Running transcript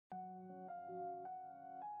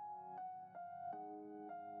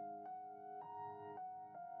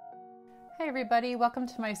Hi everybody, welcome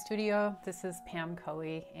to my studio. This is Pam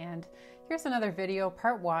Caughey and here's another video,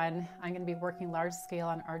 part one. I'm going to be working large scale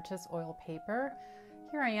on Arches oil paper.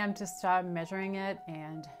 Here I am just measuring it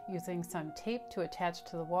and using some tape to attach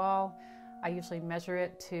to the wall. I usually measure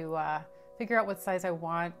it to figure out what size I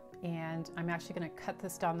want, and I'm actually going to cut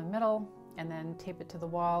this down the middle and then tape it to the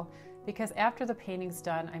wall because after the painting's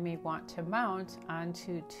done I may want to mount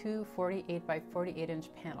onto two 48 by 48 inch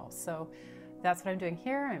panels. So that's what I'm doing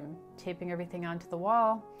here. I'm taping everything onto the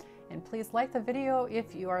wall. And please like the video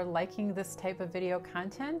if you are liking this type of video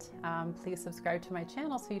content. Please subscribe to my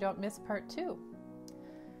channel so you don't miss part two.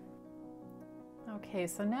 Okay,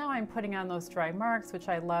 so now I'm putting on those dry marks, which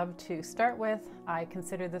I love to start with. I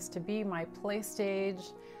consider this to be my play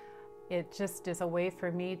stage. It just is a way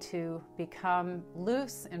for me to become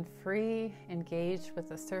loose and free, engaged with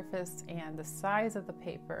the surface and the size of the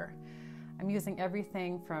paper. I'm using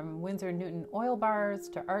everything from Winsor Newton oil bars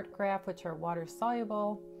to Art Graph, which are water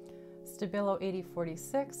soluble, Stabilo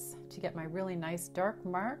 8046 to get my really nice dark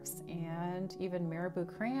marks, and even Marabou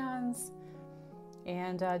crayons.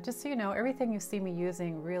 And just so you know, everything you see me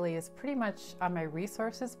using really is pretty much on my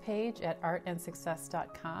resources page at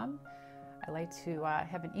artandsuccess.com. I like to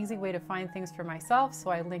have an easy way to find things for myself, so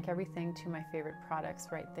I link everything to my favorite products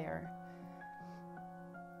right there.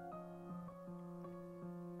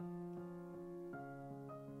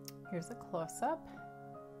 Here's a close-up.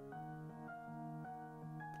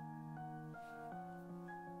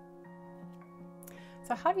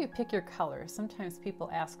 So how do you pick your colors? Sometimes people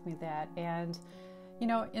ask me that, and you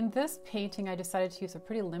know, in this painting I decided to use a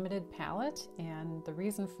pretty limited palette, and the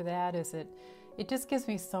reason for that is it just gives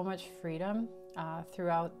me so much freedom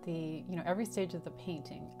throughout the, every stage of the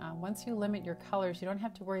painting. Once you limit your colors, you don't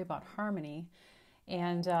have to worry about harmony.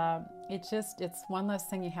 And it's one less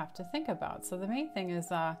thing you have to think about. So the main thing is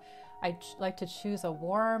I like to choose a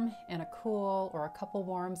warm and a cool, or a couple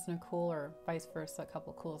warms and a cool, or vice versa, a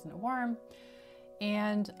couple cools and a warm.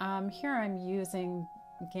 And here I'm using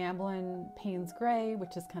Gamblin Payne's Gray,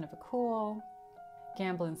 which is kind of a cool,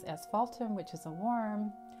 Gamblin's Asphaltum, which is a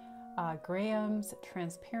warm, Graham's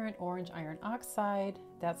Transparent Orange Iron Oxide,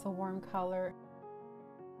 that's a warm color,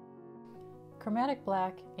 Chromatic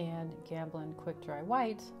Black, and Gamblin Quick Dry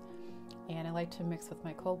White. And I like to mix with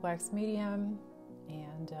my cold wax medium,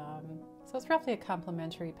 and so it's roughly a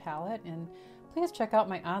complementary palette. And please check out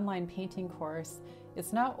my online painting course.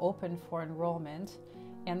 It's now open for enrollment,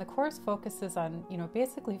 and the course focuses on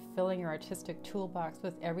basically filling your artistic toolbox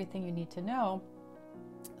with everything you need to know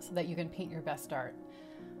so that you can paint your best art.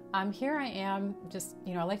 Here I am just,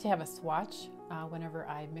 I like to have a swatch whenever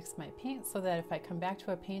I mix my paint, so that if I come back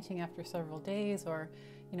to a painting after several days, or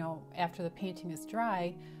after the painting is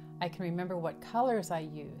dry, I can remember what colors I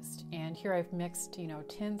used. And here I've mixed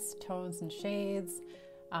tints, tones, and shades.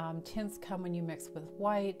 Tints come when you mix with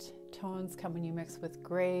white, tones come when you mix with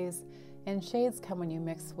grays, and shades come when you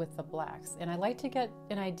mix with the blacks. And I like to get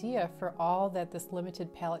an idea for all that this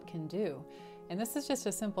limited palette can do. And this is just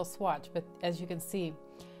a simple swatch, but as you can see,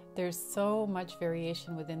 there's so much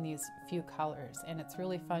variation within these few colors, and it's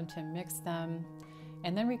really fun to mix them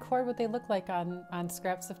and then record what they look like on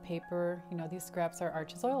scraps of paper. These scraps are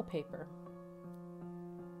Arches oil paper.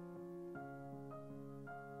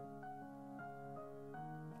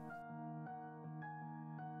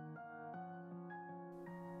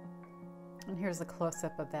 And here's a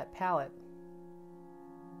close-up of that palette.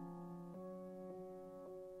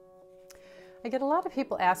 I get a lot of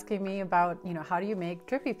people asking me about, how do you make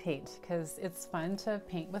drippy paint? Because it's fun to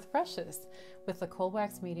paint with brushes, with the cold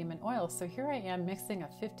wax medium and oil. So here I am mixing a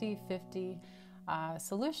 50-50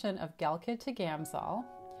 solution of Galkyd to Gamsol.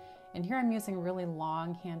 And here I'm using really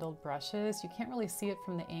long handled brushes. You can't really see it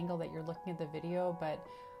from the angle that you're looking at the video, but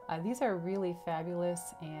these are really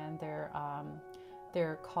fabulous, and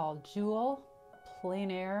they're called Jewel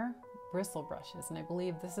Plein Air bristle brushes. And I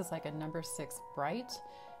believe this is like a number 6 bright.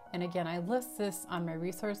 And again, I list this on my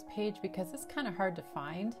resource page because it's kind of hard to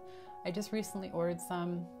find. I just recently ordered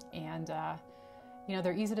some, and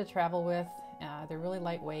they're easy to travel with, they're really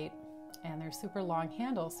lightweight, and they're super long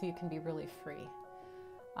handles, so you can be really free.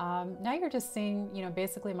 Now you're just seeing,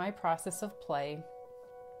 basically my process of play.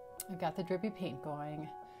 I've got the drippy paint going,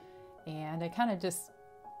 and I kind of just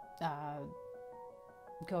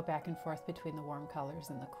go back and forth between the warm colors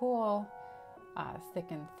and the cool, thick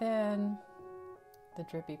and thin, the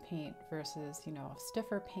drippy paint versus,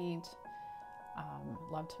 stiffer paint.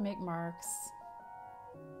 Love to make marks.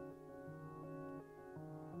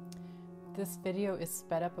 This video is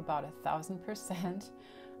sped up about 1,000%.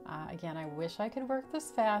 Again, I wish I could work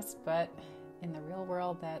this fast, but in the real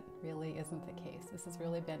world, that really isn't the case. This has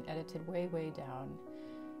really been edited way, way down.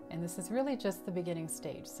 And this is really just the beginning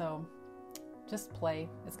stage, so just play.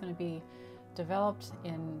 It's going to be developed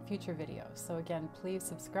in future videos. So again, please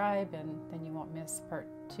subscribe, and then you won't miss part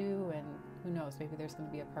 2, and who knows, maybe there's going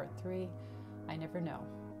to be a part 3. I never know.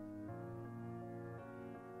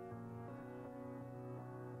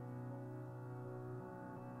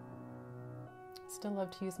 Still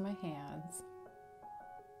love to use my hands.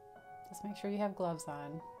 Just make sure you have gloves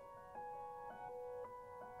on.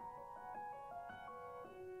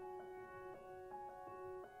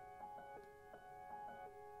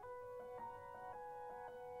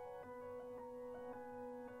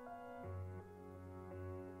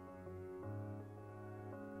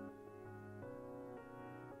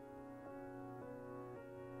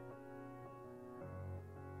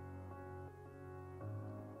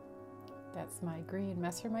 That's my green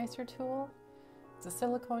Messermeister tool. It's a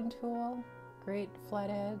silicone tool, great flat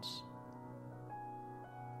edge.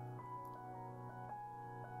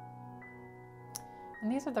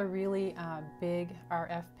 And these are the really big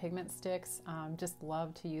RF pigment sticks. Just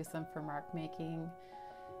love to use them for mark making.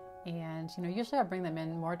 And usually I'll bring them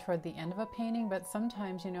in more toward the end of a painting, but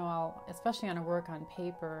sometimes I'll, especially on a work on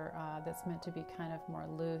paper that's meant to be kind of more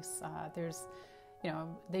loose,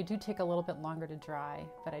 they do take a little bit longer to dry,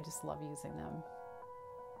 but I just love using them.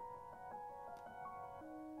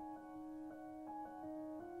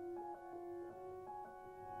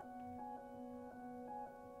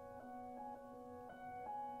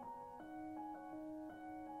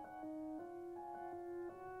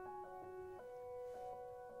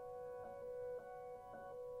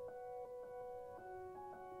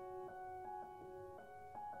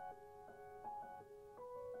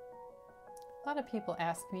 A lot of people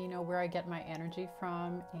ask me, where I get my energy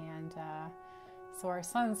from, and so our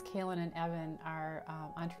sons, Kaylin and Evan, are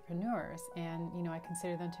entrepreneurs, and I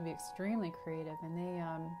consider them to be extremely creative,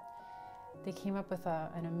 and they came up with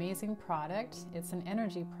an amazing product. It's an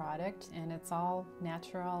energy product, and it's all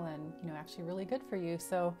natural and actually really good for you.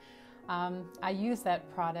 So I use that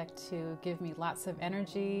product to give me lots of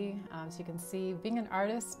energy. So you can see, being an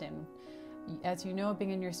artist, and as you know, being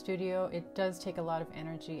in your studio, it does take a lot of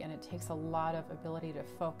energy, and it takes a lot of ability to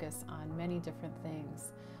focus on many different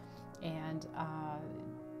things. And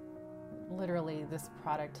literally this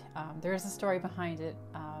product, there is a story behind it,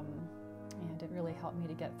 and it really helped me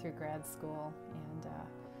to get through grad school. And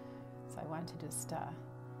so I want to just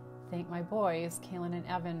thank my boys, Kaylin and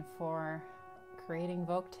Evan, for creating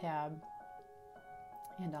VoqueTab.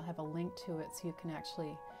 And I'll have a link to it so you can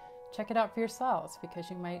actually check it out for yourselves, because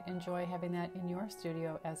you might enjoy having that in your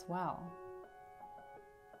studio as well.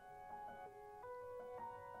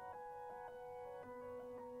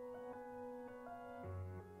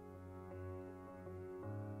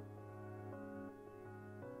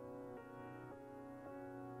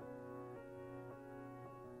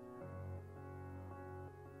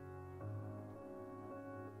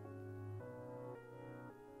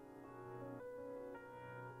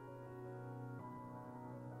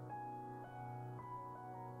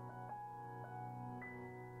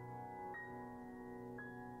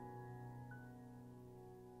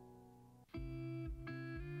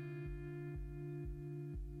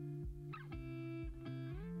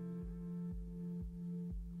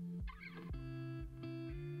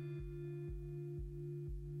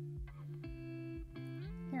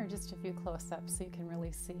 Here are just a few close-ups so you can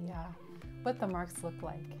really see what the marks look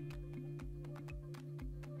like.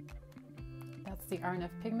 That's the R&F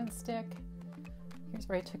pigment stick. Here's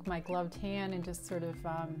where I took my gloved hand and just sort of,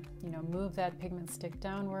 move that pigment stick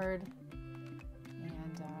downward,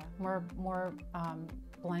 and more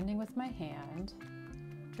blending with my hand.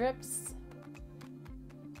 Drips.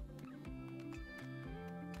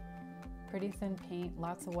 Pretty thin paint,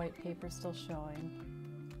 lots of white paper still showing.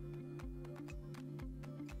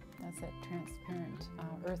 That's that transparent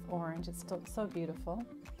earth orange. It's still so beautiful.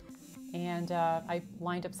 And I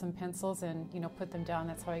lined up some pencils and put them down.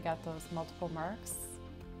 That's how I got those multiple marks.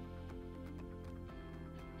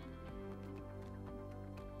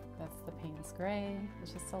 That's the Payne's Gray,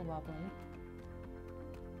 which is so lovely.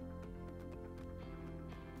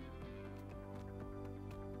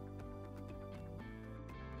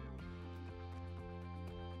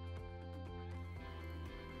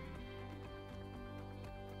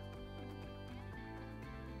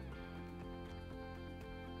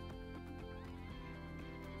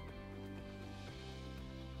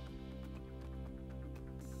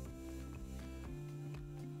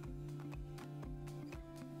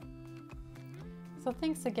 So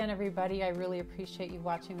thanks again, everybody. I really appreciate you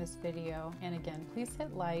watching this video. And again, please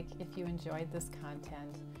hit like if you enjoyed this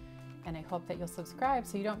content. And I hope that you'll subscribe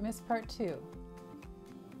so you don't miss part 2.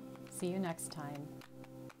 See you next time.